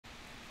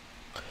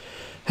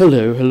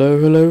Hello, hello,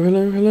 hello,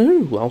 hello,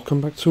 hello.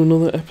 Welcome back to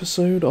another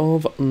episode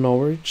of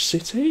Norwich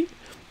City,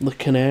 the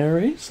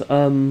Canaries.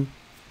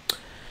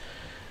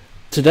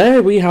 Today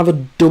we have a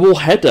double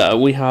header.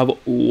 We have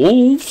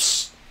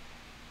Wolves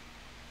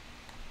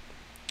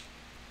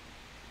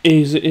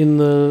Wolves in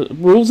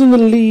the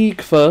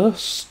league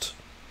first,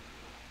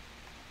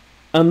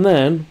 and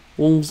then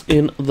Wolves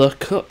in the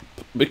cup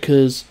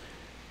because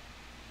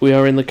we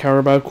are in the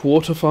Carabao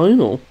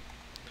quarter-final.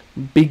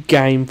 Big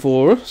game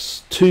for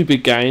us. Two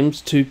big games.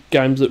 Two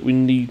games that we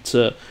need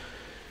to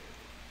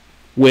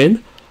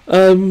win.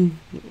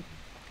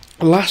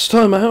 Last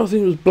time out, I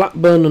think it was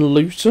Blackburn and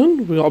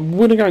Luton. We got a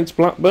win against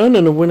Blackburn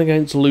and a win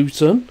against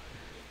Luton.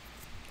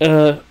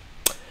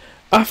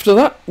 After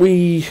that,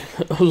 we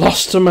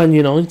lost to Man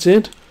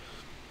United.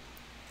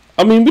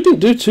 I mean, we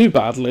didn't do too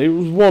badly. It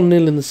was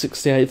 1-0 in the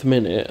 68th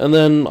minute. And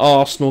then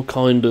Arsenal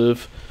kind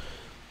of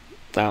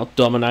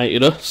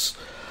dominated us.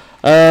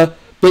 But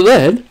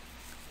then...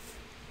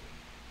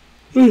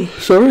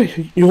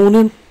 Sorry,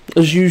 yawning,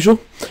 as usual.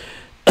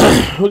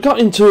 We got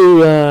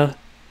into a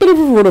bit of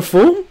a run of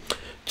form.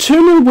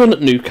 2-0 win at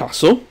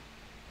Newcastle.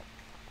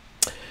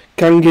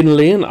 Kangin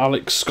Lee and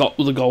Alex Scott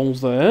were the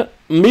goals there.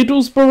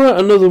 Middlesbrough,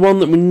 another one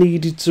that we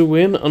needed to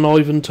win, and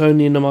Ivan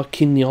Toney and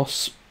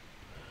Marquinhos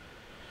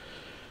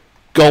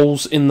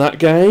goals in that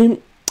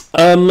game.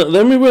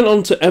 Then we went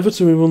on to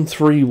Everton, we won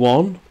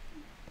 3-1.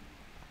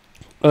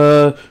 We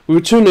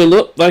were 2-0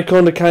 up, they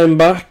kind of came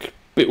back,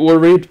 bit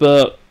worried,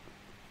 but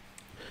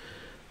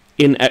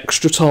in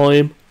extra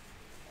time,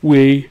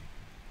 we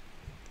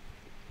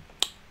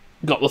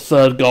got the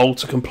third goal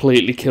to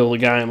completely kill the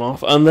game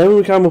off. And then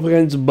we came up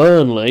against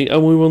Burnley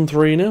and we won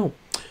 3-0.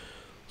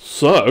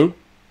 So,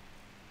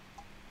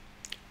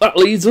 that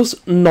leaves us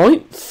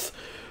 9th.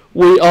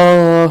 We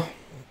are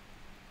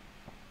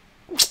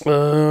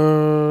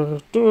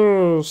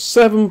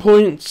 7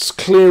 points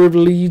clear of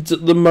Leeds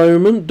at the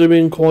moment,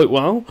 doing quite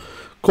well.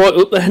 Quite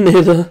up there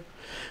near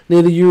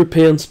the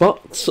European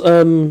spots.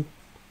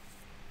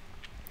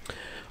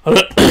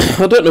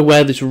 I don't know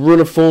where this run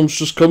of form's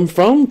just come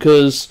from,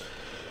 because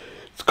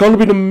it's kind of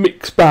been a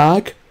mixed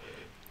bag.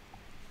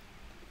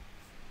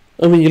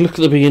 I mean, you look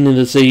at the beginning of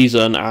the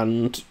season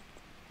and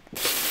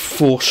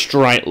 4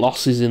 straight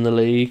losses in the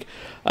league,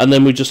 and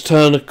then we just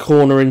turn a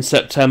corner in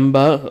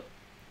September.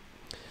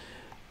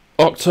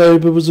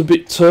 October was a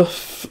bit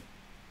tough.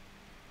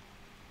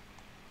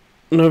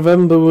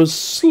 November was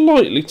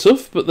slightly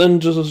tough, but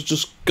then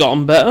just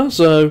gotten better.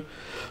 So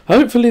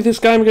hopefully this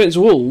game against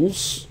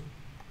Wolves,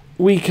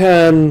 we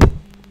can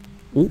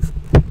win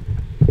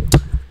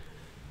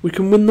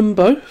them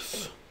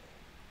both.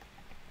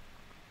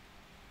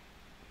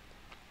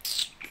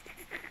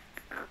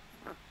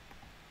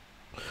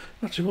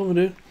 Actually, what am I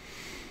doing?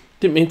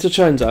 Didn't mean to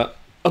change that.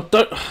 I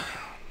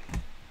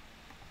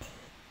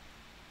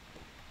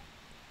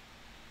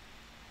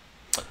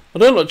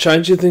don't like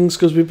changing things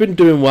because we've been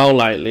doing well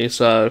lately.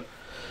 So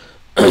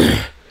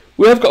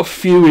we have got a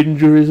few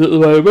injuries at the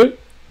moment.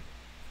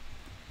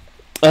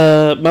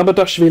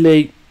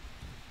 Mamardashvili.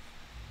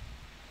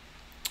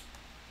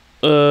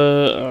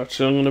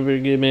 Actually, I'm going to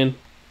bring him in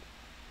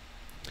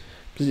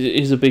because it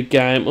is a big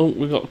game. Oh,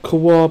 we've got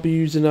Kawabi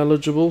who's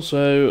ineligible,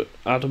 so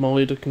Adam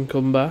Ida can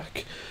come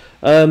back.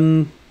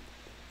 As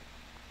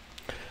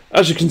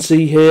you can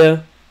see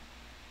here,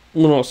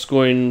 we're not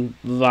scoring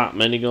that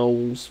many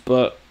goals,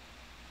 but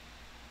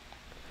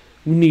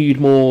we need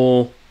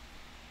more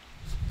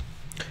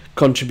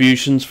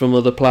contributions from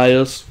other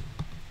players.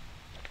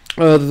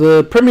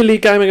 The Premier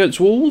League game against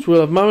Wolves, we'll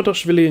have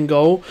Mamardashvili in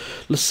goal,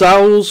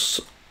 Lascelles,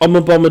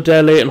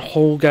 Omobomodele and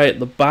Holgate at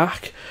the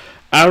back,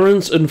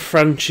 Aarons and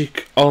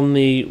Franchik on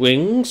the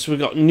wings. We've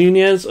got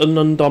Nunez and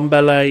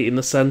Ndombele in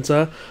the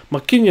centre,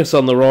 Marquinhos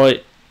on the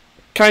right,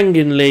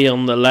 Kangin Lee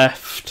on the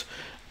left,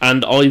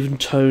 and Ivan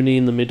Toney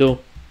in the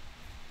middle.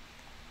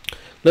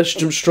 Let's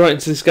jump straight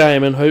into this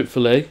game and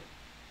hopefully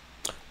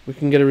we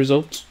can get a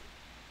result.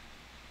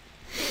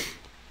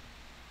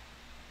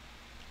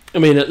 I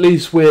mean, at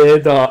least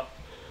we're not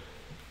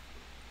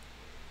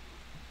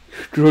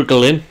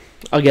struggling,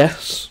 I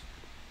guess.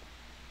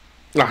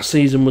 Last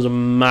season was a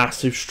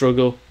massive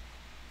struggle.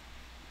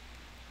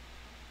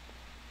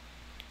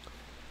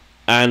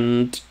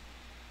 And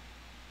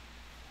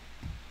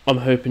I'm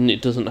hoping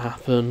it doesn't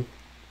happen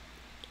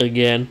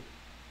again.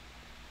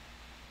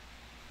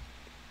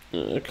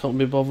 I can't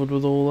be bothered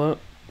with all that.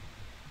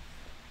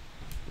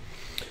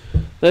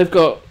 They've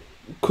got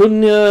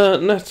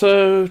Cunha,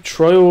 Neto,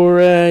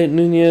 Traore,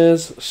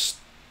 Nunez.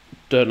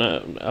 Don't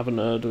know, haven't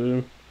heard of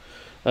him.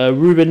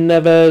 Ruben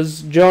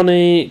Neves,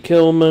 Johnny,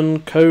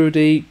 Kilman,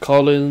 Cody,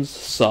 Collins,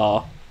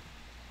 Sarr.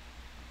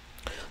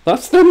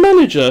 That's their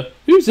manager.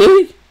 Who's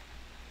he?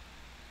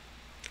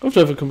 I've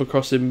never come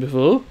across him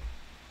before.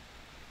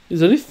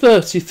 He's only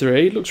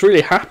 33. Looks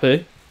really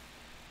happy.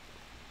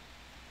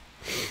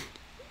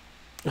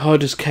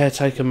 Hardest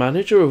caretaker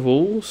manager of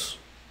Wolves.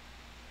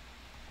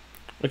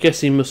 I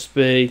guess he must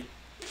be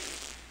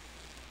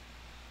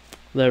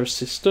their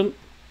assistant.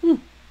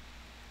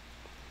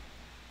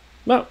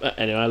 Well,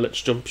 anyway,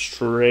 let's jump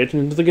straight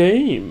into the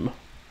game.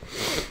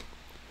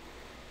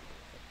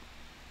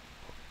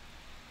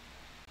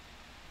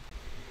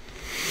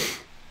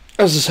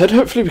 As I said,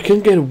 hopefully we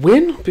can get a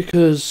win,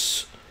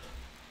 because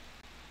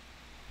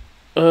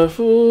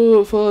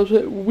 4, 5,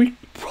 6, we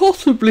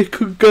possibly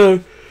could go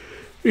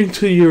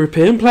into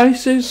European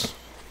places.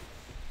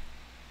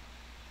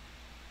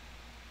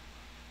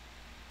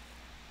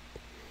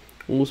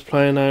 All's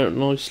playing out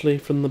nicely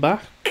from the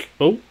back.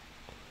 Oh,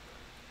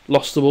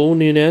 lost the ball,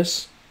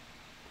 Nunez.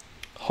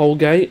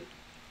 Holgate.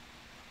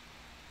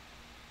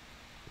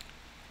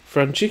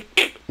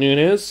 Franchik,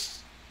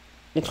 Nunez.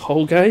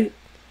 Holgate.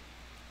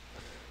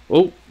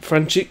 Oh,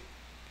 Franchik.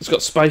 He's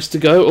got space to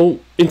go. Oh,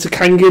 into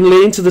Kangin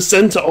Lee, into the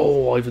centre.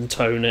 Oh, Ivan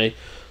Toney.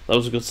 That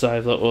was a good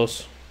save, that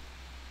was.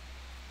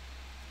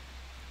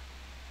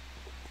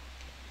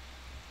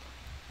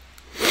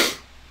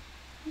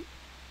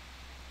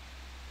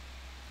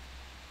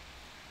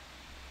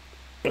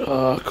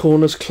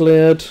 Corner's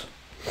cleared.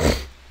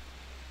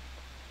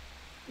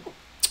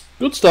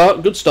 Good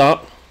start, good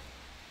start.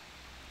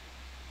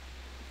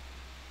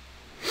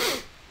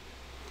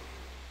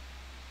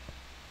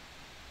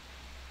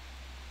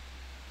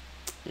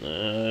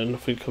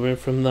 Nothing coming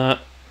from that.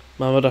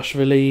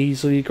 Mamadashvili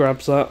easily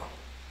grabs that.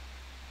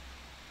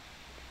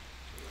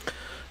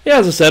 Yeah,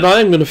 as I said,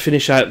 I am going to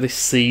finish out this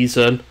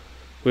season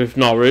with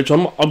Norwich.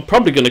 I'm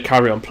probably going to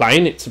carry on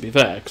playing it, to be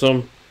fair, because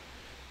I'm...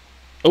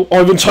 Oh,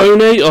 Ivan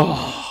Toney!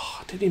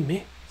 Oh, did he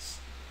miss?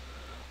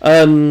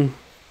 I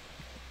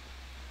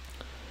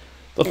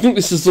think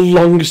this is the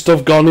longest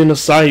I've gone in a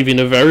save in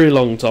a very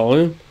long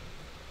time.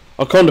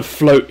 I kind of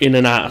float in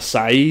and out of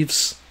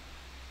saves.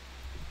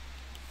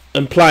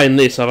 And playing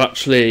this, I've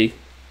actually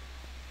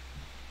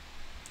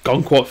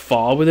gone quite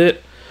far with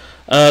it.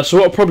 So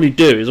what I'll probably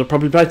do is I'll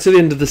probably play to the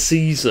end of the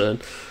season,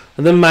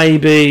 and then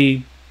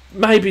maybe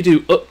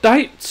do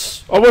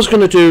updates. I was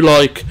going to do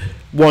like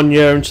 1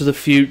 year into the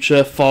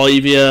future,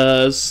 5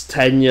 years,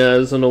 10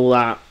 years and all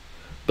that.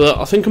 But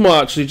I think I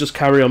might actually just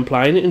carry on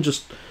playing it and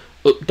just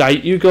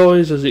update you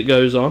guys as it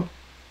goes on.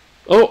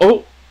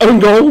 Oh, own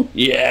goal.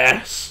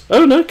 Yes.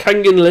 Oh no,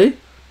 Kangin Lee.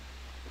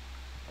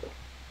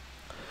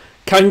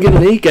 Kangin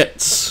Lee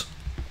gets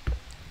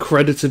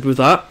credited with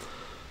that.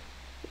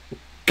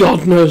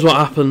 God knows what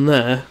happened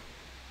there.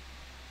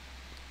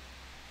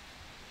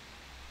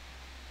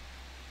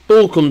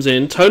 Ball comes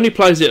in, Tony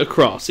plays it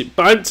across, it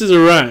bounces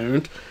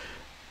around,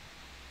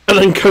 and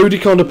then Cody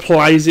kind of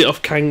plays it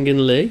off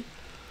Kangin Lee.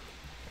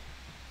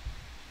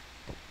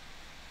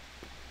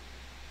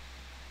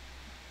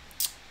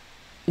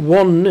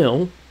 One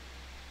 0.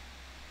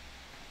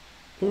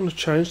 I want to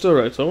change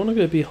direction. I want to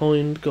go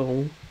behind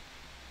goal.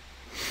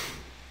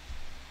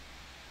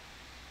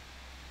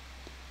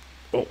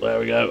 Oh, there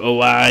we go.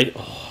 Away.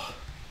 Oh,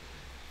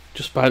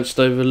 just bounced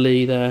over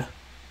Lee there.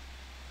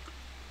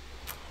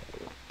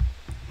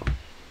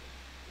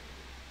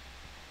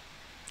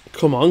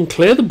 Come on,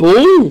 clear the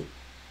ball.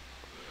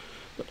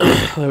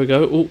 There we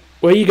go. Oh,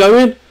 where are you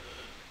going?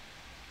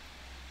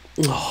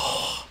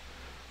 Oh,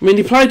 I mean,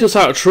 he played us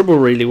out of trouble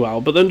really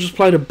well, but then just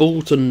played a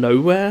ball to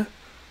nowhere.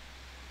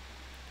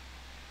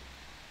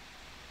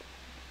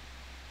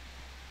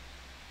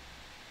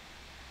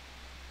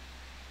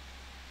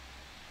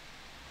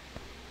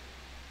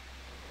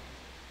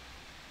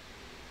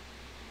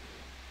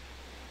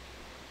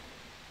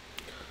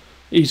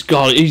 He's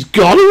got to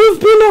have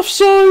been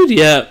offside.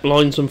 Yeah,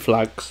 lines and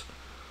flags.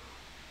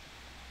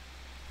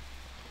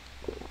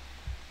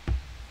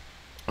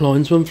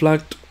 Linesman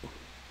flagged.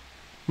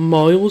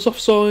 Miles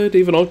offside.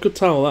 Even I could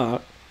tell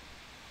that.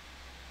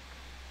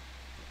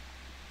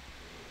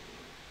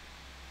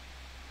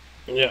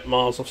 Yeah,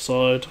 miles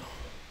offside.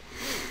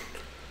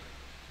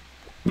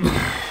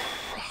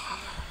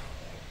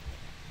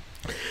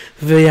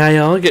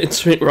 VAR getting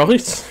something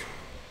right.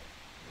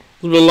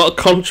 There's been a lot of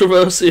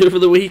controversy over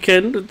the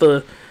weekend with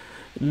the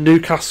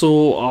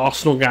Newcastle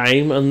Arsenal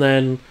game, and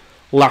then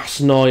last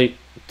night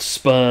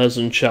Spurs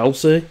and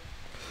Chelsea.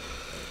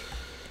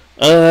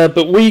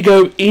 But we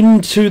go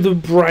into the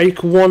break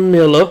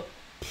 1-0 up.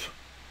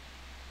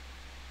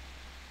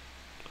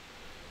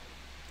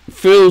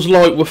 Feels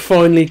like we're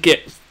finally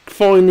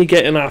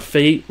getting our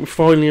feet. We're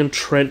finally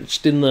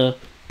entrenched in the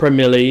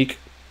Premier League.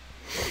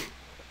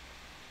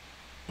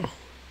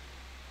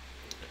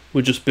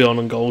 We're just beyond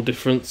on goal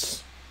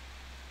difference.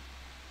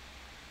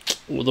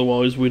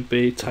 Otherwise we'd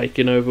be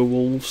taking over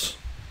Wolves.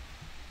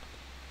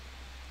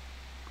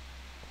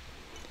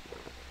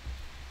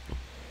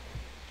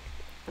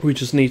 We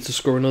just need to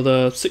score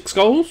another 6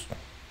 goals.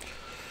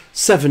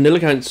 7-0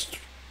 against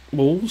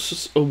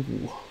Wolves. Oh.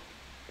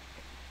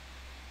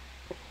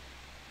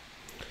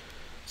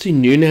 See,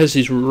 Nunez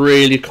is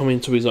really coming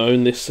to his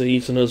own this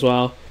season as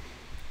well.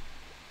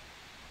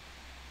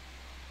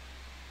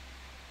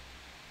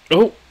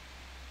 Oh.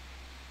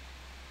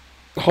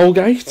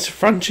 Holgate,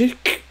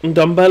 Franchik, and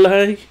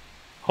Dumbele.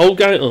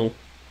 Holgate, oh.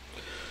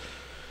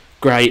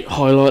 Great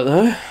highlight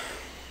there.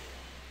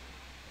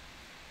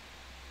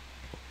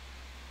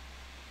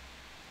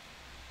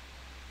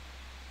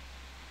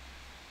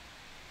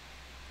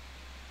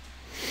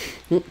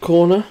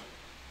 Corner.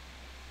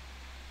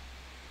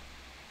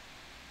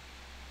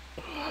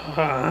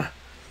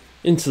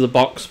 into the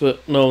box,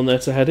 but no one there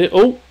to head it.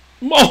 Oh,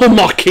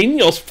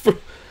 Marquinhos!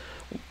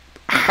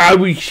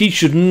 He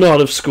should not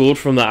have scored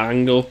from that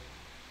angle.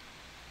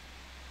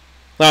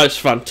 That is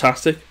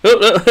fantastic.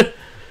 I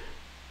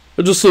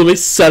just saw me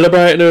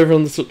celebrating over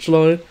on the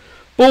touchline.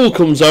 Ball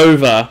comes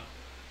over,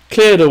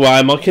 cleared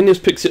away.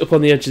 Marquinhos picks it up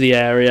on the edge of the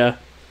area,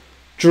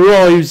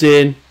 drives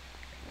in.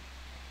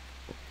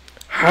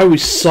 How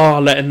is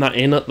Sarr letting that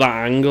in at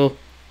that angle?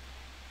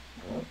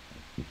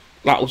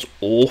 That was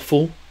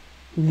awful.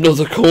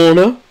 Another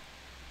corner.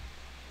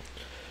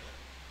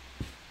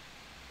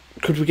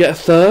 Could we get a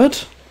third?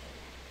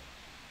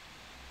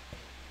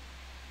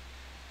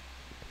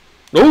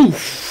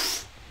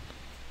 Oof!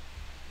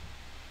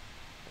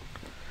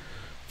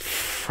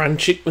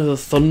 Frantic with a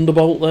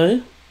thunderbolt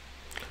there.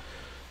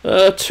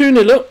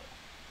 2-0 up.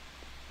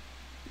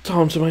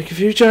 Time to make a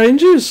few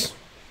changes.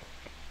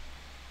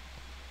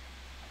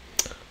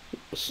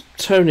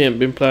 Tony ain't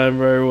been playing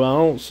very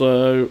well,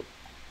 so I'm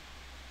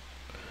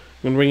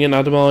going to bring in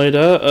Adam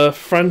Ida.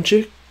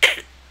 Frantic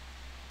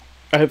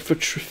out for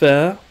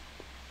Triffair.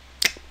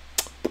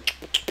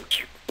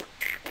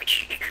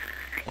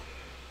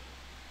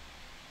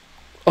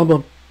 I'm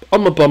a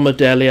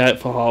Bombardelli out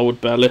for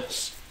Harwood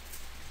Bellis.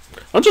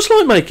 I just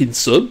like making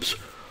subs.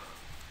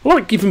 I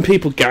like giving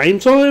people game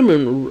time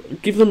and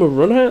give them a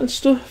run out and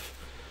stuff.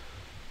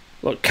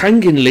 Like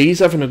Kangin Lee's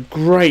having a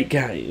great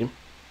game,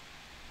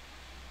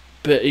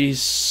 but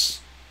he's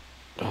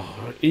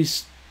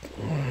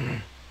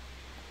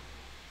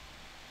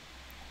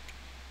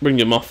bring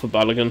him off for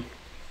Balogun.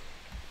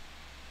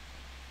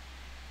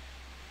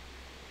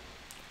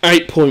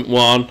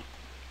 8.1,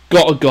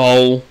 got a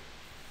goal.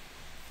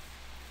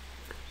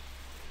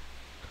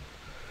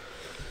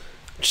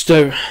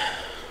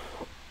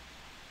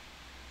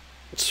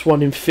 Just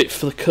want him fit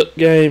for the cup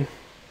game.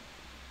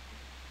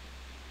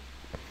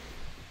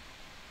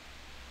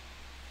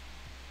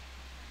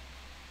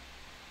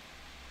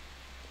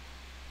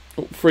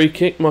 Oh, free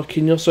kick,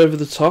 Marquinhos over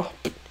the top.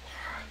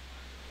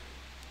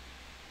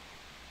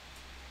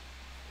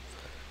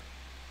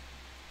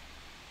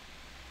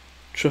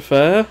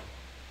 Triffair.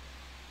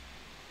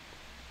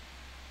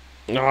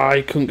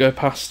 He couldn't go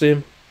past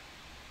him.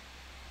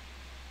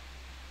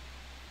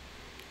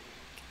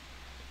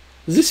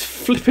 Is this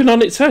flipping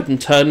on its head and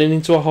turning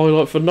into a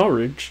highlight for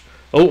Norwich?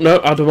 Oh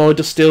no, Adam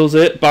Ida steals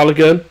it.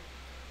 Balogun,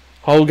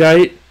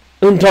 Holgate,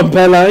 and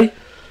Ndombele.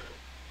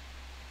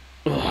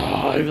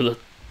 Over the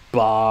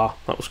bar.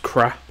 That was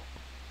crap.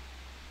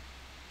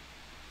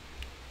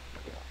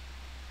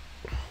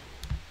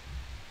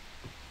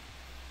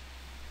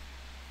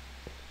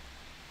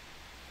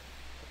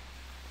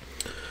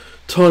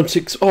 Time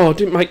 6. Oh, I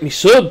didn't make me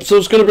subs. I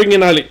was going to bring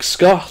in Alex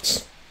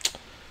Scott.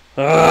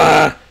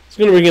 I was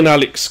going to bring in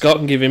Alex Scott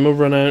and give him a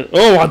run out.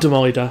 Oh, Adam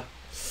Ida.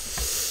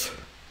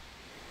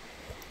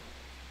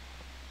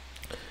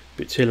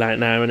 Bit too late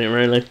now, isn't it,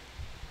 really?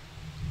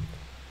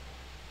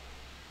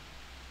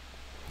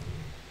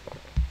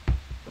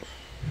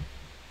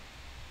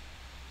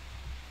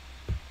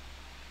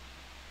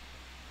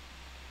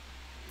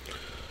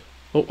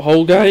 Oh,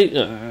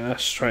 Holgate.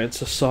 Straight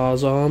into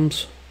Sarr's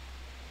arms.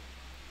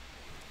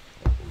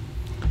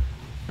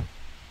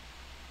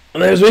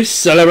 And there's me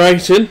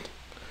celebrating.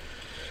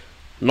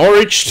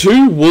 Norwich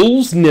 2,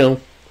 Wolves 0.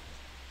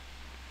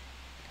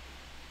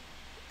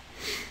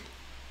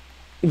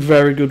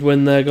 Very good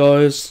win there,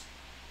 guys.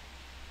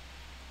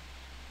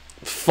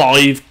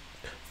 Five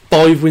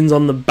wins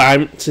on the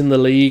bounce in the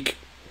league.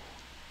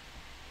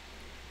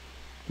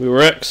 We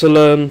were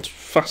excellent.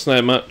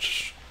 Fascinating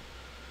match.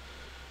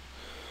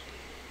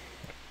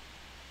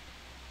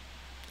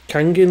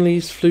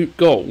 Kanginley's fluke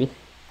goal.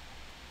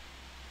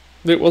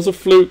 It was a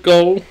fluke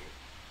goal.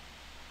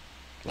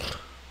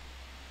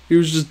 He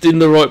was just in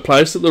the right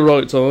place at the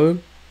right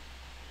time.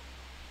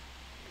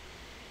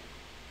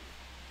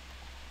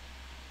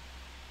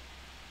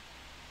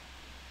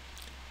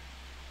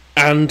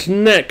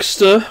 And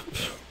next up,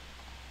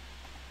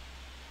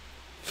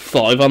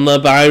 5 on the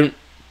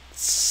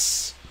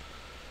bounce.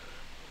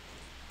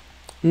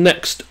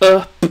 Next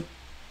up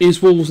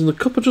is Wolves in the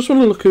Cup. I just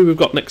want to look who we've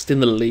got next in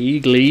the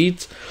league.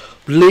 Leeds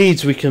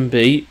we can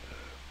beat.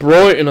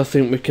 Brighton I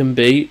think we can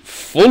beat.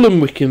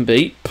 Fulham we can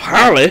beat.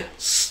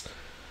 Palace.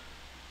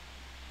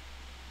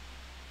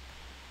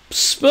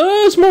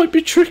 Spurs might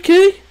be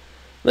tricky.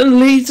 Then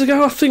Leeds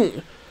again. I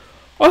think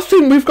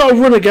we've got a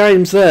run of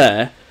games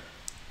there.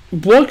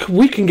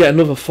 We can get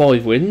another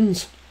 5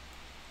 wins.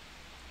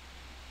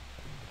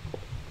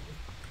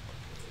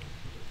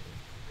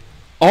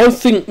 I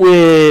think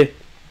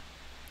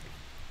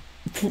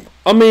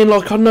I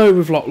know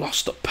we've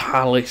lost at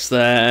Palace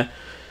there,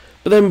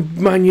 but then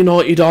Man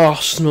United,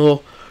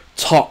 Arsenal,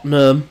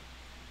 Tottenham,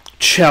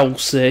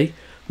 Chelsea,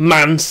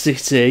 Man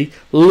City,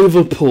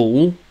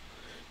 Liverpool.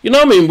 You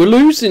know what I mean? We're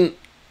losing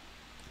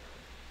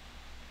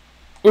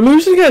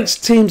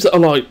against teams that are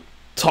like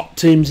top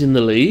teams in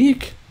the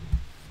league.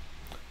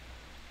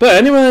 But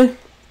anyway,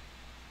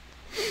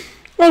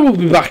 I will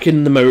be back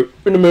in a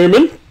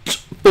moment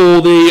for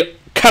the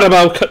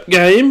Carabao Cup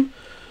game,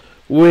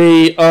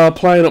 We are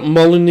playing at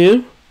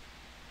Molineux.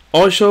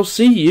 I shall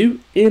see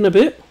you in a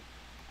bit.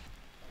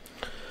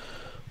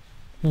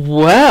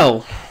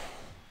 Well,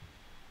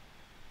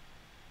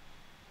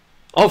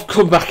 I've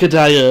come back a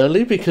day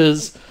early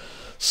because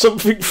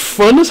something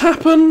fun has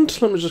happened.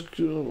 Let me just...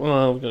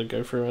 Well, I'm going to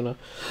go through it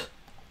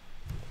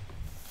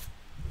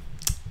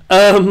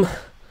now.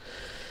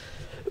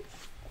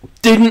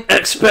 Didn't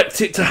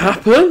expect it to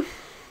happen.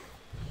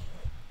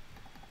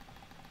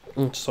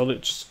 I decided to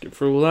just skip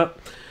through all that.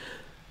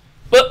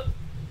 But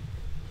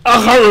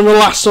I can't remember the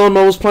last time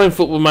I was playing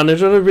Football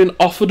Manager and I've been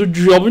offered a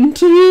job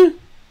interview.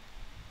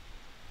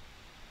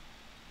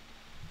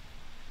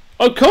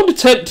 I'm kind of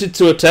tempted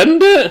to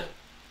attend it.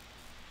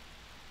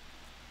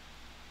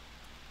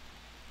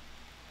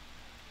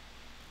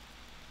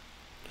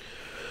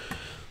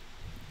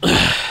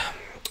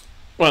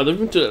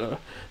 Right,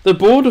 the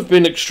board have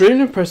been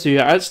extremely impressed with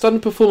your outstanding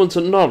performance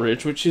at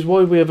Norwich, which is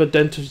why we have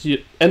identified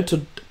you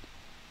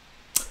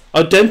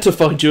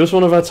as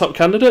one of our top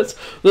candidates.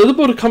 Though the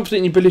board are confident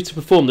in your ability to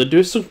perform, there do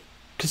have some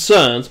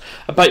concerns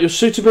about your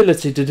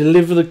suitability to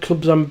deliver the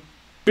club's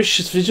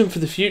ambitious vision for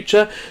the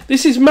future.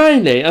 This is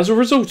mainly as a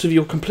result of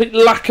your complete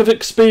lack of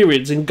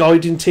experience in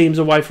guiding teams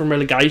away from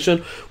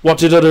relegation. What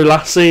did I do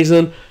last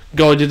season?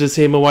 Guided a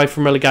team away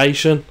from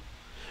relegation.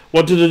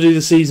 What did I do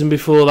the season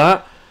before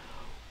that?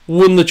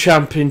 Won the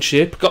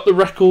championship, got the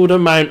record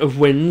amount of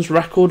wins,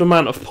 record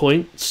amount of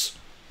points.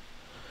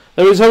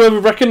 There is, however,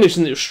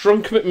 recognition that your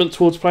strong commitment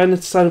towards playing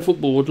entertaining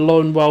football would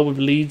align well with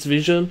Leeds'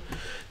 vision.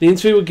 The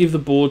interview will give the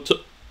board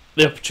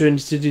the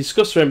opportunity to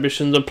discuss their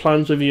ambitions and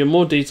plans with you in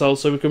more detail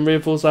so we can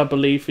reinforce our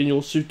belief in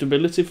your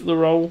suitability for the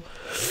role.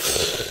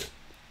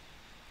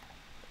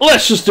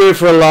 Let's just do it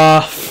for a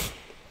laugh.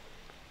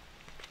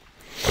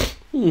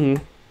 Do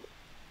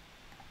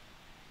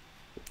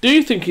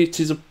you think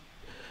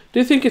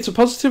it's a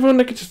positive or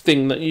negative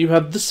thing that you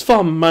have this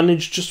far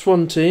managed just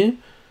one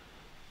team?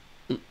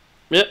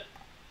 Yep.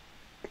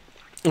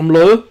 I'm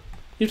loyal.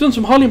 You've done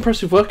some highly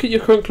impressive work at your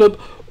current club.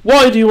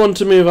 Why do you want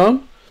to move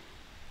on?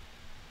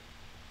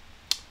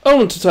 I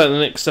want to take the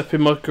next step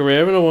in my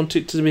career and I want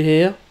it to be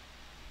here.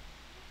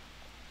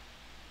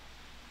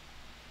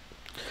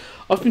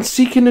 I've been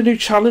seeking a new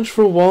challenge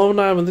for a while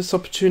now and this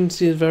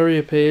opportunity is very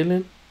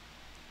appealing.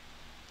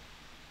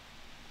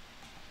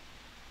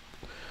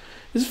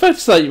 It's fair to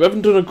say you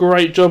haven't done a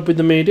great job with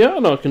the media. I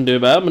know I can do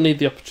better, but I need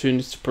the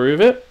opportunity to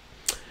prove it.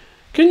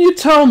 Can you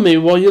tell me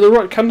why you're the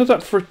right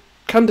candidate for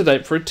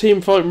a team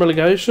fighting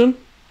relegation?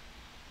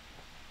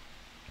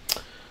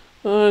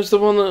 It's the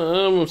one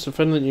that wants to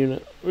defend the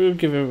unit. We'll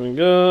give everything a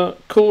go.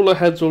 Cooler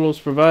heads will always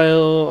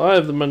prevail. I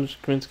have the manager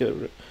coming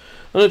together.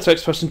 I know it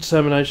takes passion,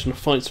 determination, and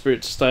fight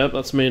spirit to stay up.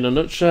 That's me in a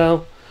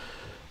nutshell.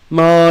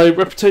 My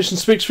reputation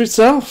speaks for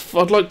itself.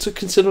 I'd like to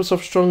consider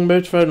myself a strong,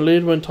 motivated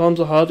leader. When times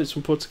are hard, it's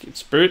important to keep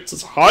spirits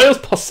as high as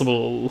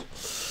possible.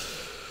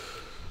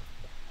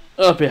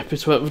 I'd be happy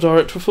to work with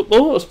Director of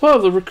Football. As part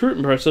of the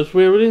recruitment process,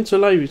 we are willing to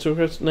allow you to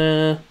request...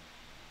 Nah.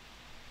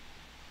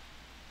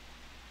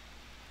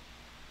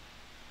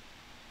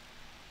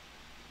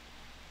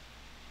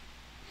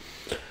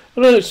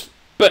 I don't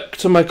expect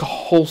to make a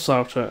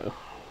wholesale trade.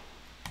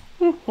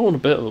 I want a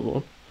bit of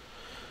one.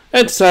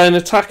 Entertain,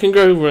 attack and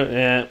grow.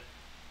 Yeah.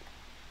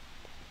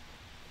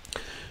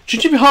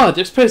 Should you be hired,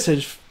 the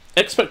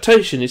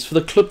expectation is for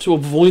the club to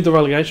avoid the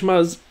relegation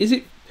matters.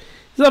 Is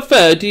that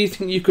fair? Do you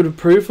think you could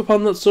improve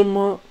upon that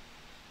somewhat?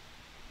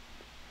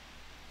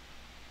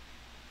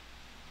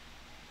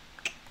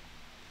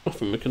 I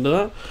think we can do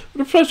that.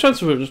 Would a price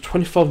transfer of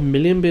 25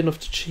 million be enough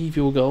to achieve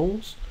your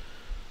goals?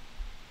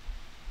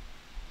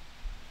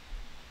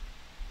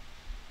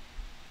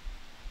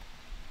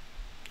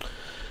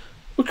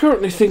 We're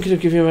currently thinking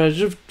of giving you a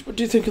manager. What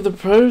do you think of the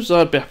proposal?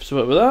 I'd be happy to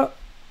work with that.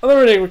 Are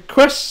there any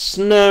requests?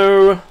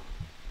 No.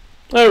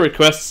 No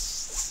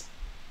requests.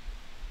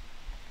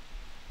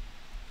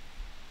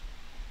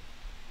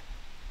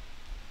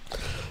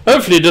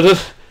 Hopefully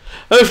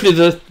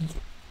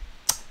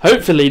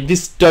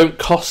this don't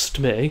cost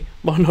me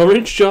my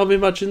Norwich job.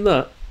 Imagine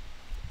that.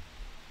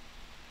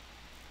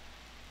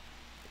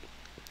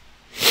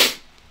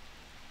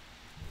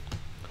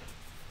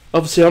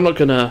 Obviously, I'm not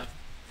gonna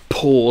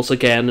pause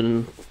again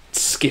and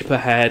skip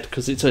ahead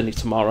because it's only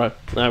tomorrow.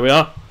 There we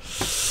are.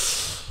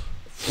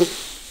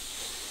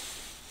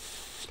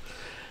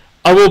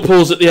 I will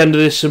pause at the end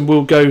of this and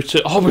we'll go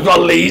to... Oh, we've got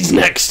Leeds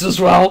next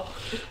as well.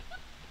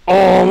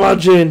 Oh,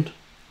 imagine.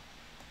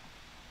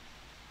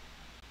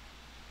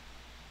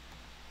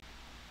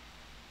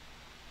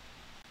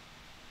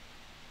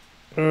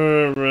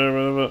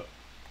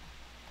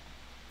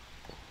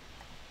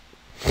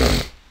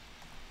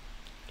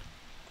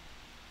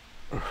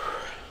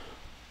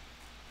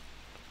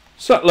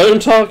 Set loan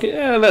target?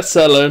 Yeah, let's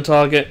set a loan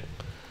target.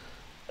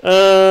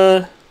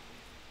 As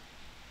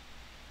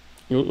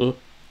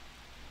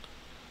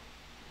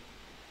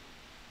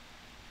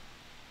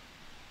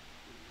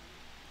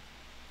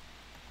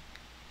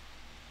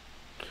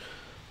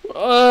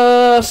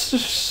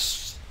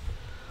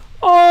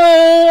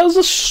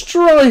a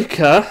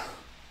striker,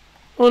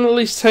 on at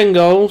least 10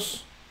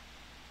 goals.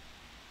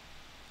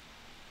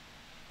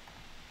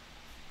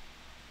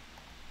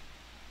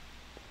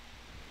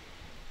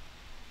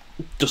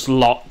 just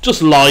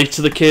lie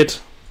to the kid.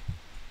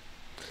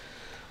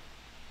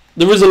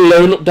 There is a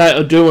loan update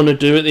I do want to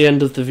do at the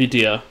end of the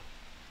video.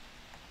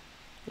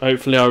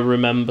 Hopefully I'll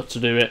remember to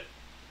do it.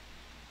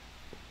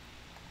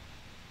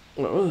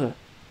 What was it?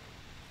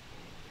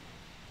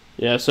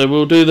 Yeah, so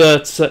we'll do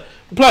we'll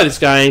play this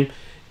game.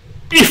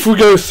 If we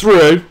go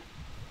through,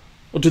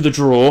 we'll do the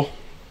draw.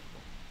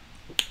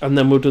 And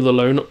then we'll do the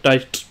loan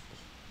update.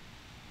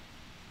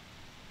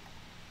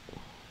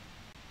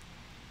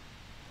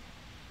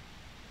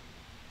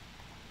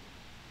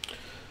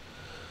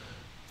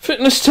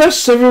 Fitness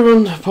tests.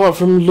 Everyone apart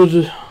from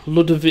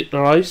Ludovic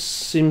Rice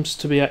seems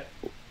to be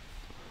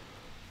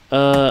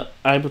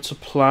able to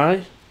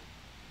play.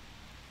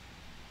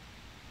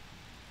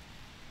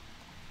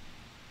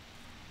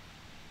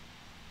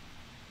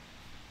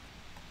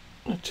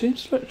 A team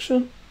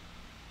selection.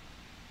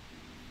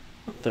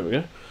 There we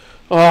go.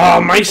 Oh,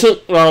 Mason.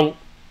 Well,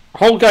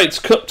 Holgate's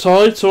cup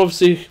tied, so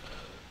obviously.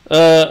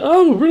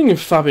 We're bringing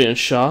Fabian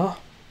Schär.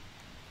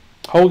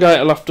 Holgate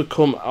will have to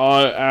come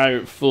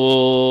out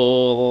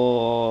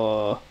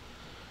for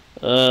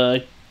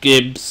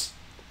Gibbs.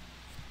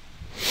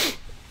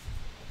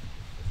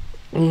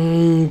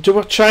 Do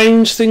I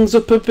change things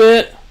up a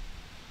bit?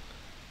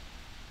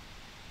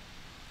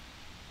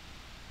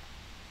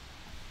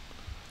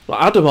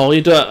 Like Adam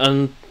Ida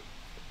and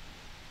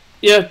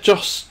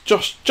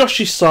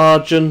Joshy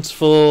Sargent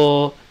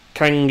for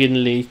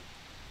Kanginli.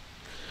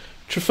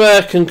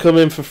 Trefair can come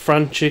in for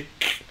Franchik.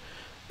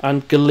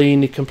 And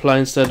Galini can play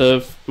instead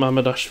of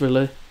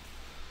Mamadashvili.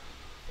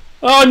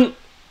 Oh,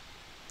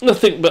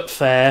 nothing but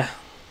fair.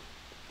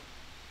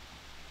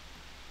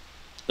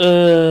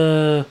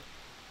 There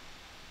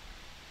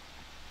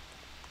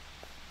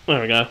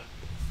we go.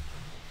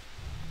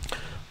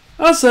 As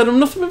I said, I'm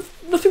nothing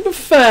but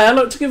fair. I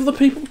like to give the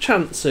people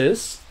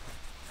chances.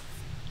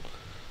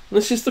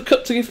 This is the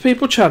cup to give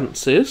people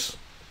chances.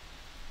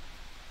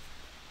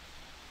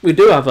 We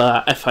do have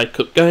a FA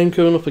Cup game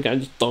coming up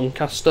against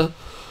Doncaster.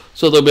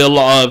 So there'll be a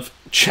lot of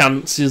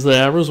chances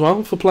there as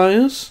well for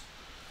players.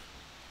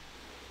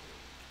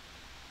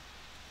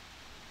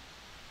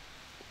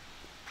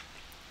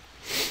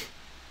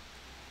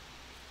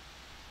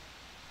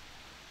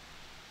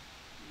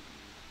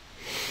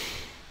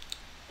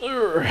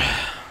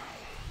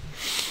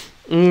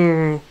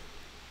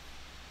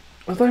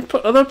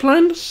 Are they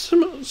playing the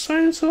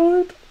same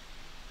side?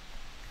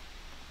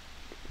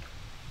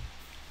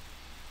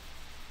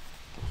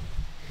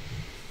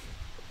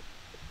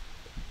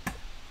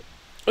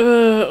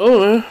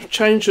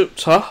 Change up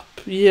top.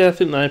 Yeah, I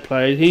think they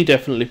played. He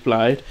definitely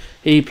played.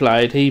 He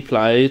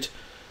played.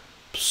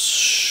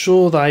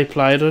 Sure they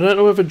played. I don't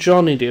know whether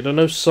Johnny did. I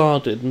know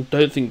Sarr did, and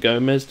don't think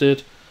Gomez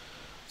did.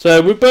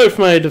 So we both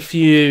made a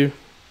few.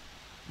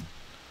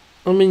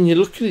 I mean, you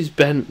look at his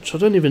bench. I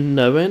don't even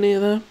know any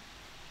of them.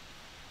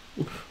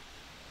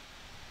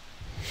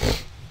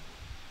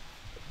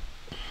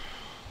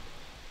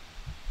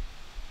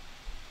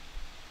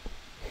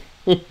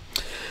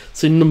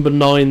 See number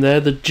 9 there,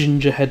 the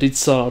ginger-headed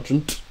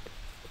sergeant.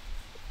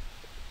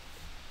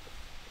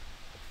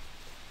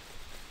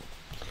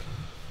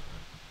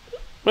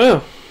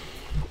 Well,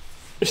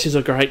 this is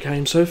a great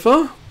game so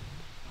far.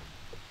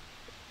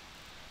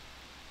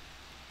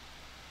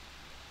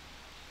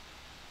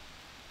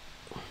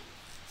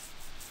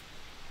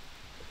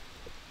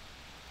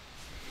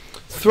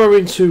 Throw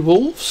in 2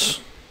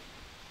 Wolves.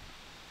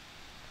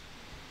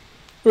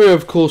 We're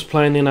of course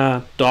playing in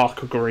our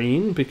darker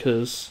green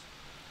because,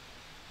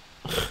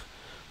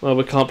 well,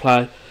 we can't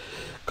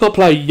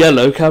play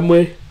yellow, can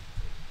we?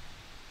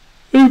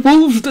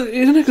 Wolves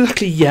isn't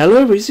exactly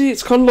yellow, is he?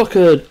 It's kind of like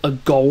a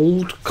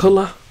gold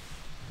colour,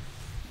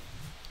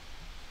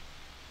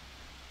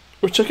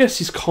 which I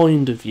guess is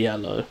kind of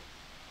yellow.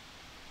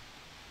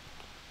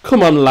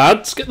 Come on,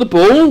 lads, get the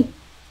ball.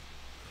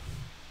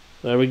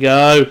 There we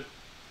go.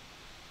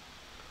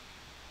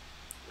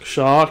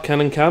 Schär,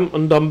 Cannon-Camp,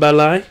 and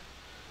Ndombele.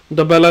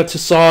 Ndombele to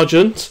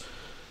Sargent.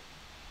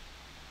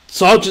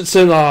 Sargent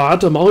saying, "Oh,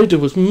 Adam Ida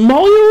was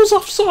miles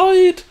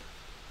offside."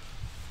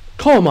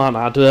 Come on,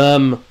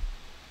 Adam.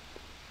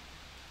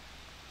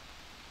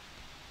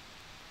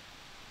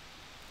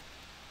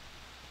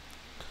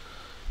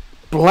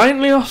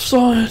 Blatantly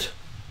offside. It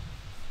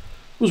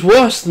was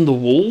worse than the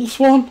Wolves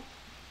one.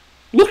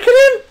 Look at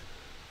him.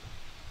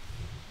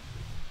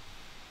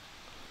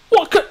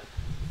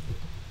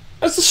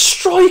 As a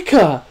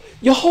striker,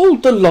 you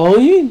hold the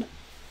line.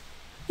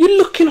 You're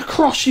looking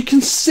across, you can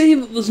see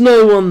that there's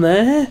no one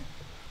there.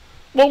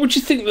 What would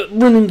you think that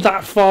running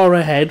that far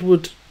ahead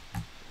would...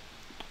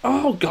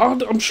 Oh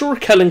God, I'm sure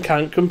Kellen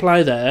Kant can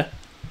play there.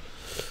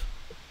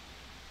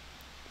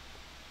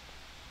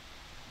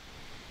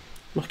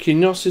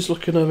 Marquinhos is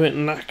looking a bit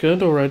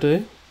knackered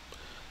already.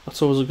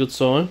 That's always a good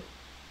sign.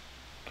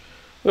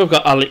 We've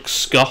got Alex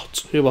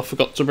Scott, who I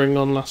forgot to bring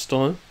on last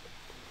time.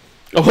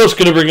 I was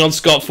going to bring on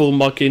Scott for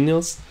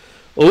Marquinhos.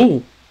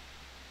 Oh.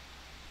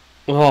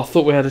 Well, I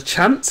thought we had a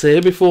chance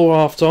here before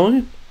half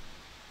time.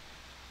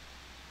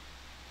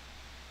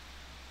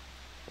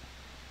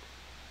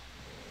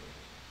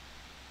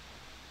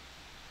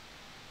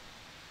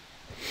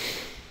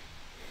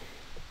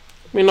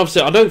 mean,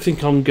 obviously, I don't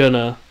think I'm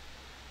gonna...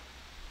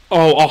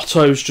 Oh,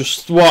 Otto's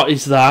just... What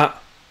is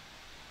that?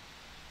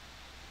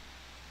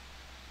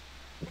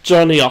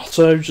 Johnny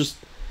Otto just...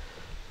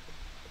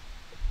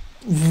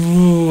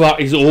 That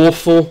is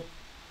awful.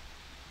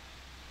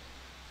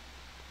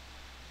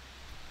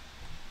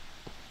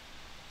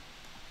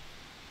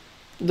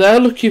 There,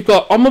 look, you've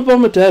got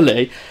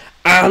Bomadelli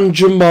and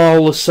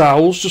Jamal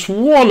Lascelles, just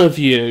one of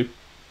you.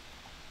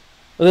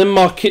 And then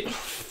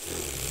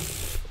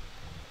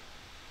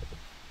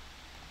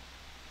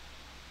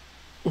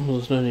Oh,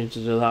 there's no need to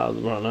do that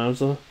right now, is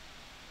there?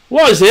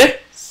 What is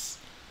it?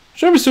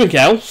 Show me something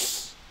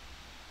else.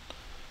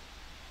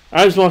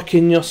 How's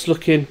Marquinhos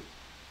looking?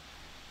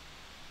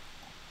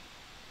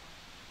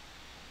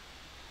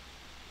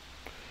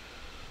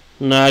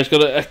 No, he's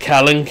got a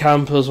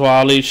Kellenkamp as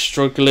well. He's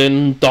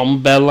struggling.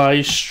 Dombella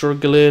is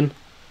struggling.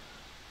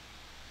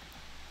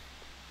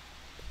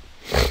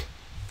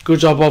 Good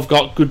job I've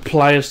got good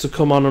players to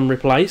come on and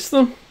replace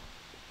them.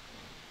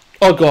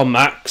 Oh, go on,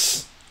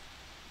 Max.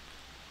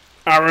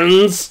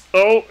 Aaron's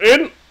all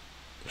in.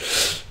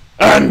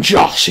 And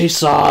Joshy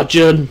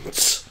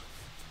Sargent.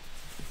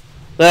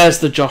 There's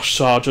the Josh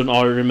Sargent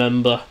I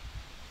remember.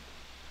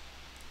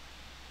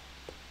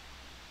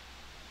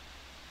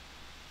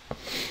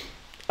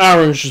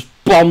 Aaron's just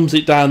bombs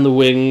it down the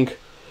wing.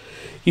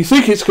 You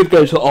think it's going to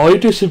go to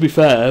Ida, to be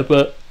fair,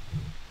 but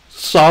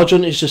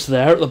Sargent is just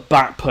there at the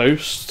back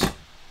post.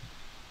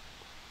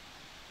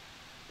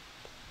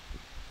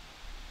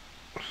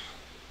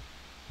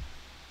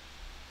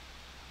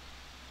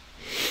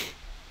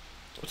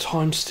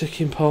 Time's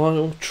ticking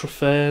pile.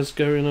 Trofai's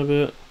going a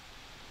bit.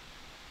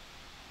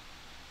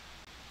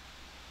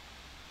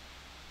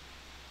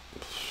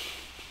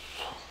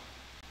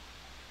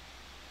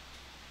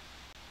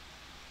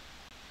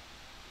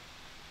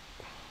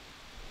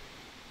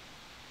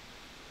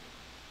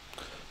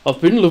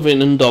 I've been loving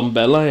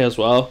Ndombele as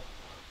well.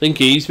 I think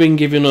he's been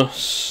giving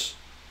us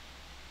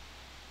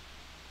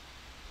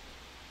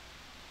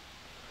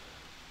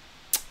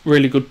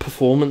really good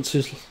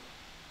performances.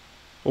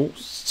 Oh,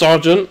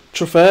 Sargent,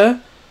 Trofai,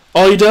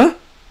 Ida.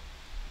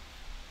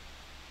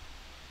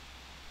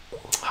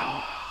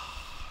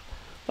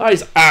 That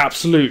is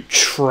absolute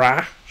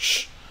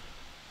trash.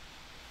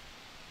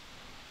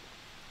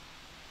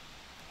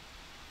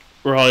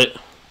 Right.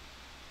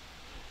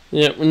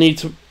 Yeah,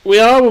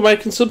 we're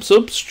making some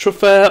subs.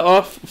 Trofai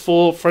off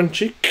for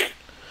Frenchik.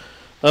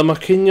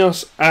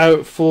 Marquinhos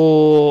out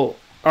for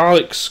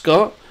Alex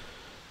Scott.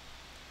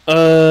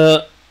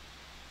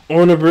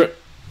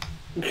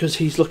 Because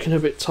he's looking a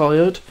bit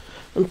tired.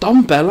 And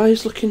Don Bella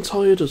is looking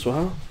tired as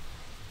well.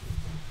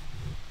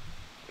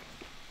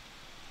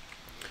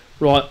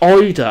 Right,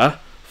 Ida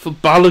for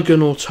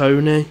Balogun or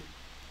Tony.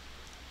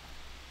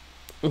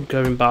 I'm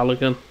going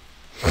Balogun.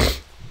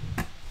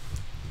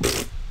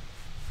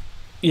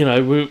 You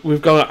know,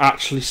 we've got to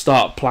actually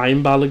start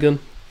playing Balogun.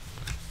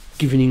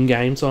 Giving him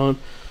game time.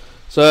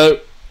 So,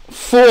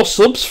 4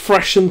 subs,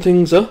 freshen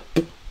things up.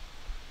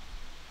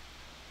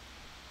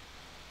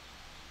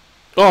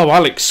 Oh,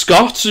 Alex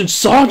Scott and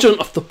Sargent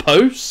off the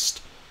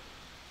post.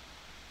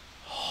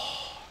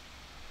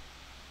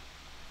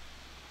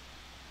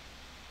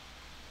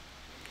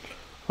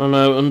 I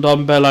know, and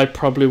Ndombele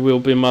probably will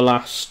be my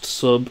last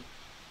sub.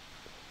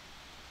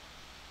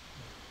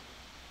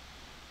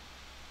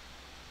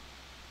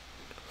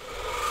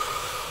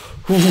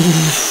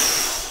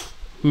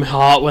 My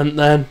heart went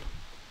then.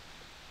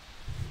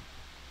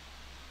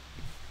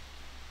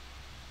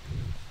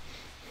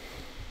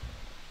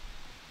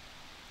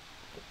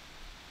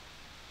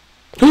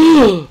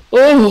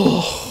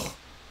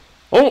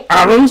 Oh,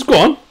 Aaron's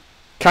gone.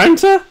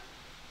 Counter.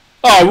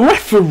 Oh,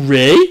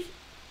 referee.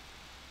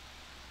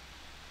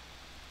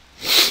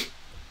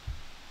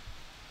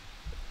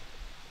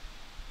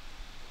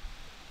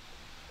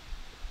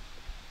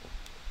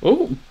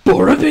 Oh,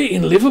 Borough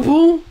beating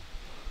Liverpool.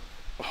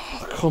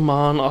 Oh, come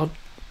on.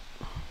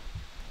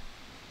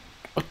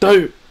 I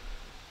don't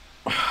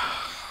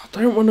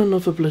want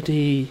another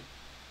bloody...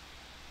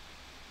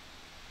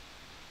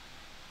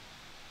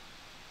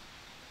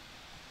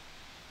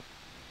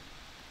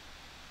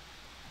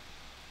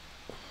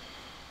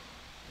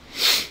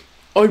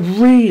 I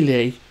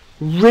really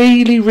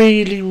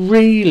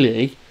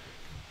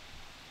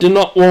do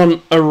not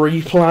want a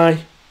replay.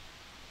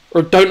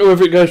 Or don't know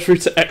if it goes through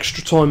to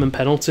extra time and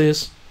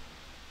penalties.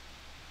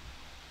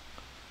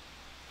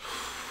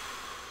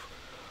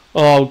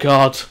 Oh,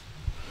 God.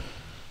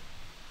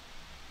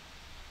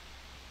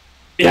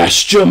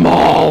 Yes,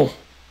 Jamal.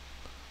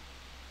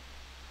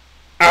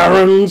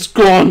 Aaron's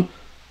gone.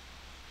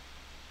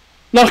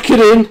 Knock it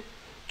in.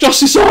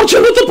 Jossie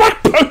Sargent at the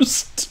back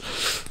post.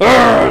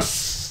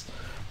 Yes.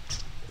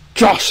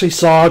 Jossie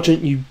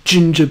Sargent, you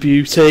ginger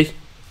beauty.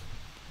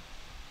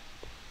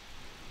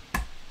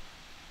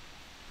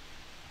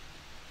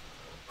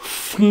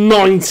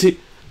 Ninety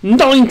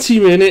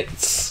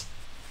minutes.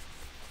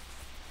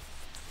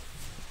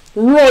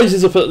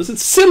 Rises up.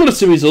 It's similar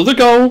to his other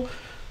goal.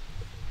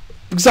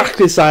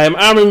 Exactly the same.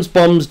 Aaron's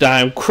bombs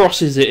down,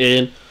 crosses it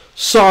in.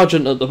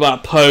 Sargent at the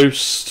back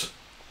post.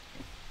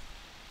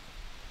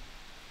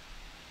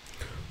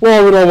 Why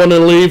would I want to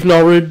leave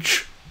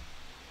Norwich?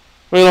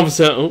 I mean,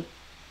 obviously,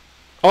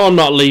 I'm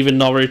not leaving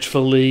Norwich for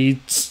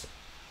Leeds.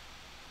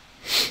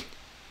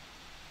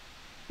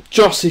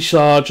 Jossie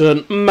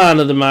Sargent, man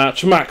of the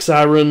match. Max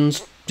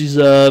Aarons,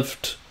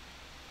 deserved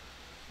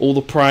all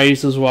the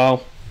praise as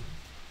well.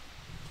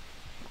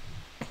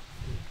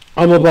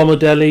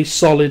 Bomadelli,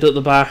 solid at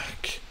the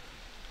back.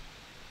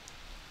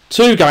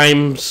 2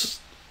 games,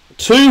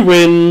 2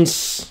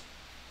 wins.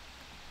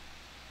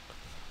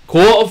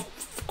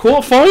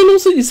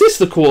 Quarterfinals? Is this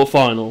the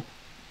quarterfinal?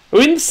 Are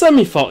we in the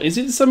semi-final? Is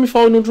it the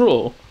semi-final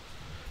draw?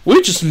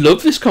 We just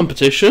love this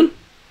competition.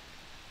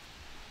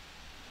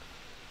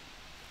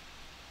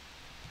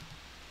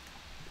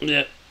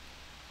 Yeah.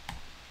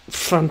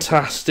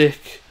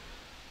 Fantastic.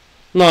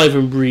 Not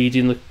even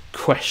reading the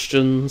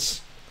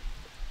questions.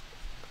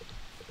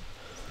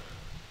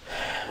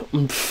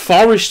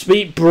 Forest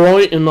beat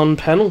Brighton on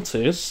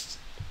penalties.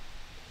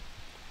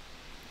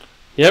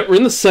 Yep, we're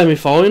in the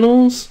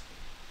semi-finals.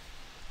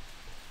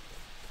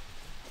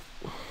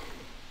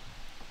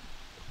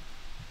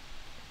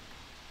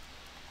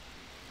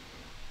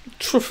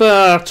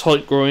 Truffaut,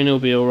 tight groin, he'll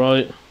be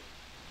alright.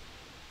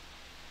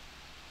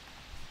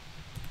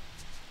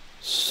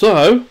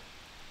 So,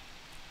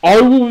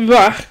 I will be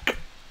back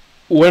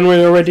when we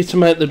are ready to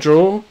make the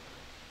draw.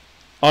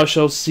 I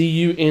shall see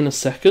you in a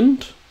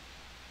second.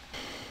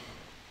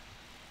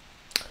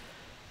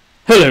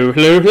 Hello,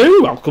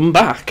 welcome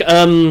back.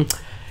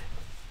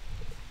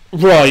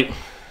 Right.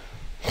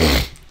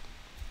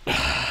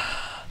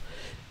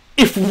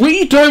 If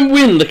we don't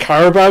win the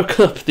Carabao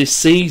Cup this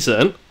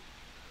season,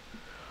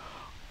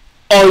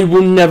 I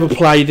will never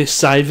play this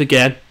save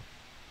again.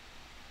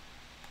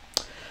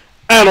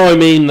 And I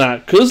mean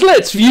that, because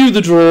let's view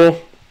the draw.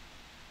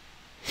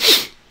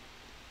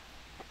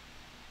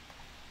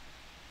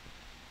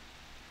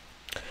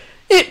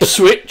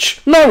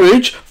 Ipswich,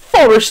 Norwich,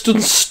 Forest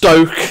and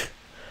Stoke.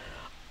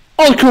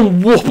 I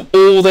can whoop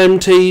all them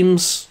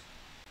teams.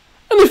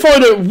 And if I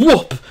don't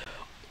whoop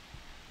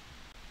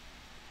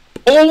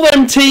all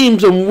them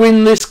teams and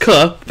win this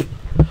cup,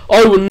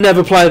 I will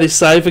never play this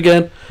save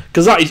again.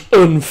 Because that is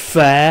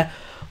unfair.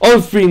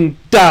 I've been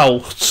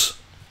dealt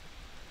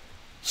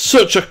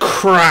such a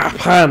crap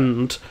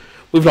hand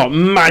with like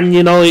Man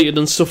United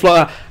and stuff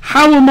like that.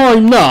 How am I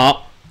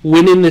not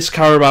winning this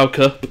Carabao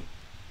Cup?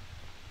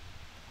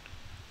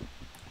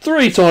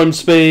 3 times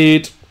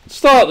speed.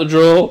 Start the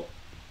draw.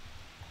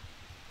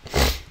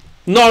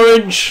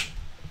 Norwich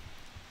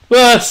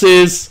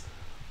versus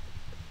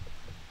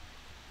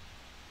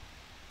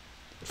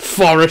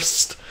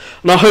Forest.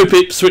 And I hope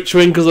Ipswich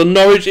win, because a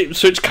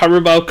Norwich-Ipswich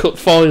Carabao Cup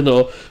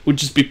final would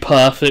just be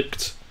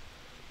perfect.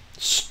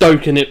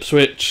 Stoke and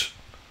Ipswich.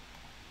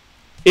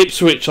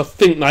 Ipswich, I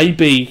think they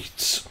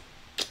beat...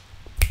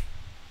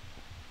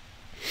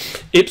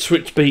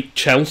 Ipswich beat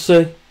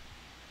Chelsea.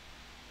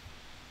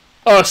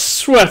 Oh, I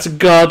swear to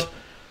God,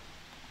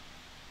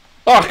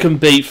 I can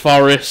beat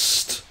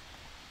Forest.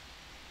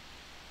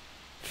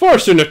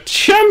 Forest are in a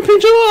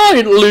championship. I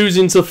ain't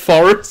losing to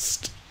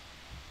Forest.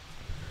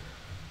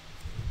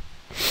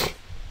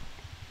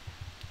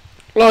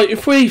 Like,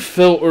 if we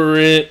filter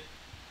it,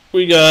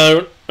 we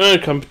go,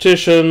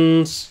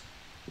 competitions,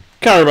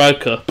 Carabao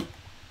Cup.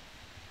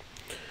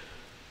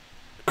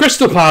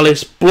 Crystal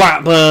Palace,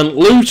 Blackburn,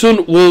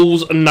 Luton,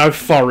 Wolves, and now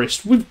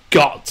Forest. We've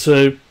got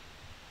to.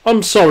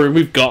 I'm sorry,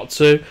 we've got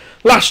to.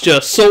 Last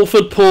year,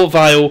 Salford, Port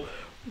Vale,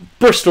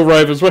 Bristol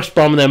Rovers, West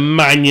Brom, and then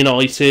Man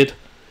United.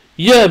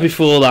 Year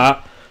before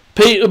that,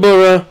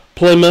 Peterborough,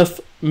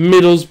 Plymouth,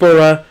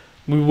 Middlesbrough.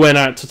 We went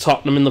out to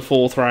Tottenham in the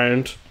 4th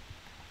round.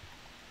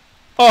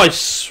 I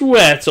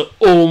swear to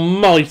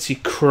Almighty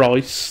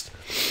Christ,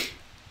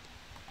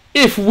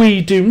 if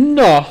we do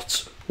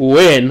not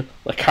win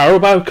the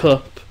Carabao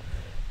Cup,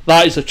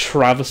 that is a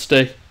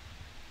travesty.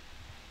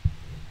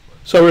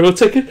 Sorry, we'll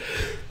take it.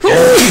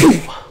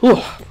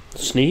 Oh,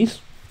 sneeze.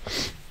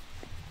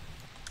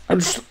 Oh,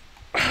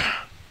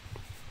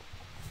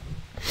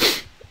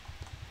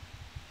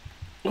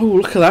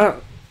 look at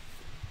that.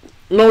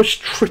 Nice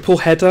triple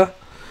header.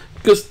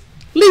 Because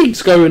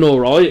league's going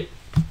alright.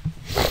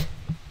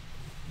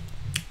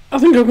 I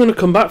think I'm going to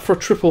come back for a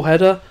triple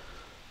header.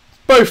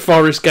 Both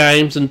Forest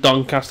games and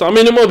Doncaster. I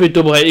mean, it might be a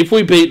double header. If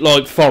we beat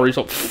like Forest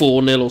like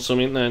 4-0 or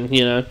something, then,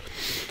 you know.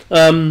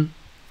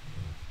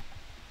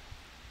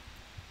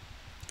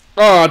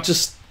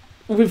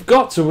 We've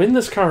got to win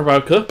this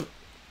Carabao Cup.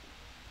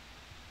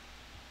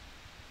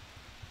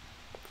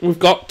 We've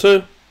got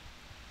to.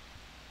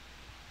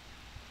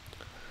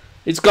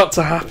 It's got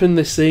to happen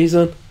this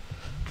season.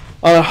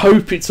 And I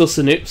hope it's us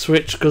in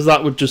Ipswich, because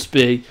that would just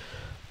be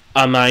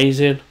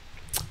amazing.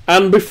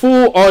 And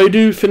before I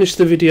do finish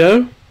the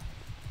video,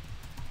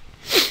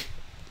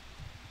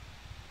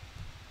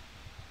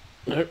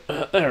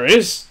 there it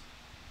is.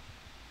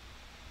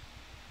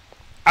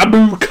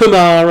 Abu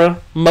Kamara,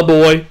 my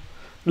boy.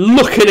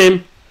 Look at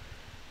him.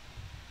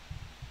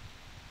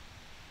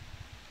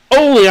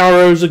 All the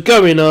arrows are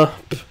going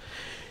up.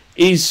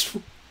 He's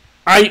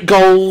 8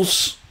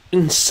 goals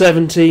in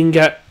 18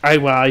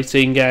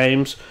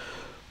 games.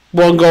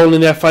 1 goal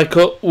in the FA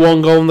Cup,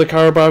 1 goal in the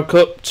Carabao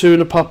Cup, 2 in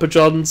the Papa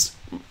John's.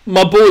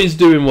 My boy's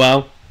doing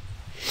well.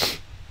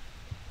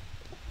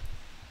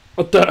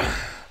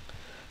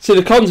 See,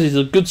 the cons is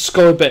a good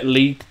Sky Bet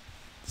League.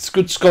 It's a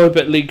good Sky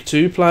Bet League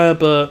 2 player,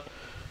 but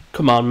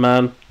come on,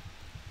 man.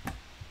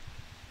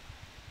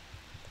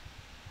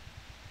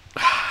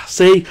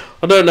 See,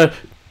 I don't know.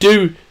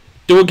 Do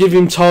I give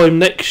him time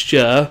next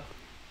year,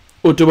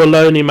 or do I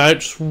loan him out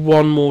just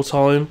one more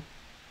time?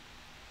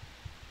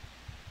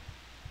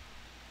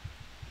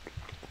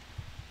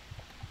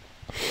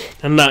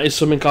 And that is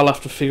something I'll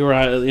have to figure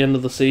out at the end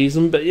of the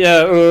season. But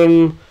yeah,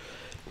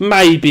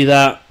 maybe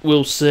that.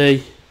 We'll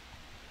see.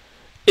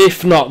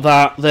 If not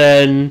that,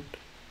 then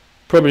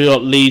probably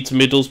not Leeds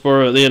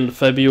Middlesbrough at the end of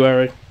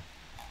February.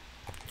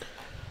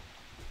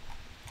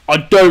 I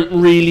don't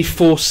really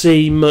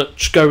foresee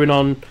much going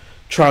on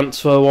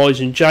transfer-wise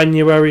in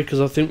January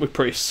because I think we're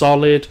pretty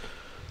solid.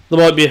 There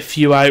might be a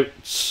few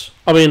outs.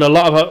 I mean,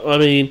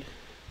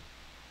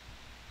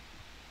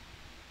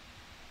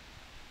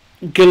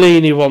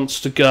 Galini wants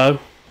to go.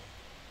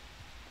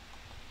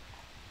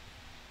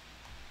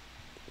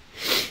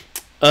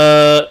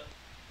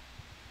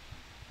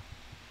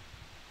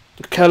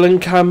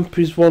 Kellenkamp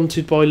is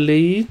wanted by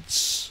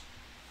Leeds.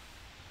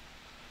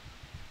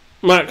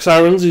 Max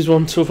Aarons is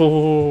wanted.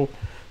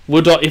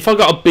 If I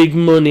got a big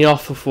money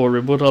offer for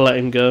him, would I let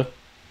him go?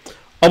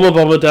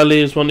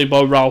 Bomadelli is wanted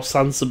by Raul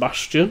San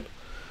Sebastian.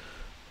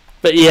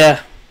 But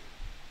yeah,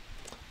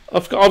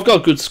 I've got a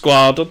good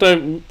squad.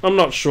 I'm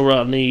not sure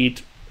I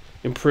need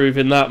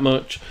improving that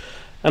much.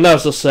 And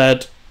as I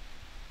said,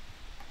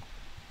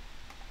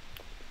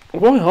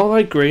 why are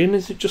they green?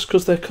 Is it just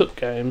because they're cup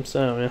games?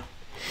 Oh yeah.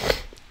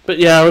 But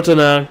yeah, I don't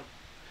know.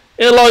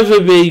 It'll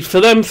either be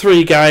for them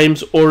 3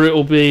 games or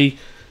it'll be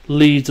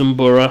Leeds and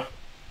Borough.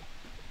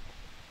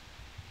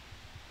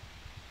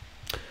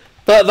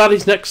 But that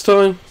is next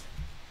time.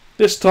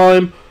 This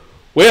time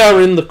we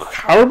are in the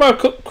Carabao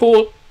Cup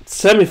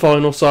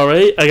semi-final,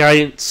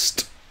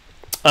 against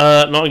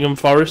Nottingham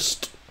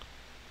Forest.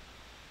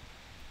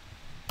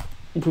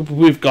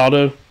 We've got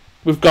to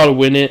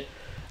win it.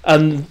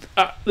 And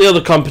the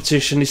other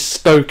competition is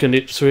Stoke and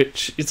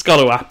Ipswich. It's got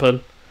to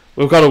happen.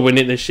 We've got to win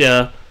it this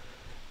year.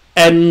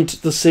 End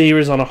the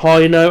series on a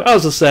high note.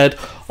 As I said,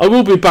 I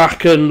will be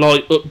back and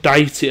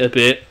update it a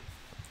bit.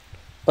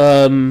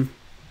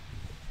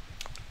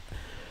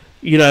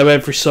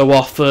 Every so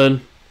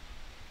often.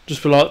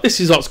 Just be like, this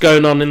is what's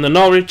going on in the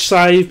Norwich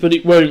save, but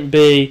it won't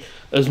be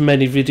as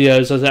many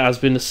videos as it has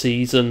been a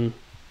season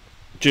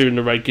during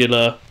the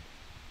regular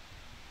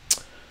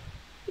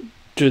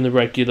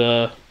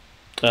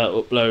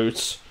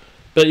uploads.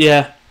 But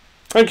yeah,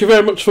 thank you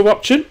very much for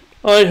watching.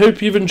 I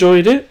hope you've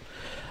enjoyed it.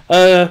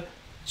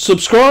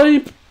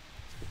 Subscribe,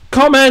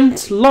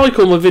 comment, like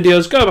all my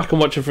videos, go back and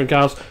watch everything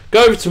else.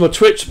 Go over to my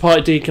Twitch,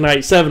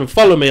 PartyDeacon87, and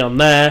follow me on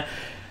there.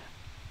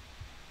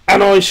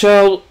 And I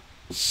shall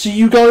see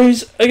you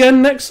guys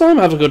again next time.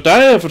 Have a good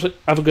day, have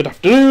a good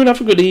afternoon,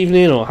 have a good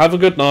evening, or have a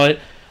good night.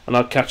 And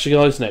I'll catch you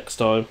guys next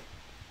time.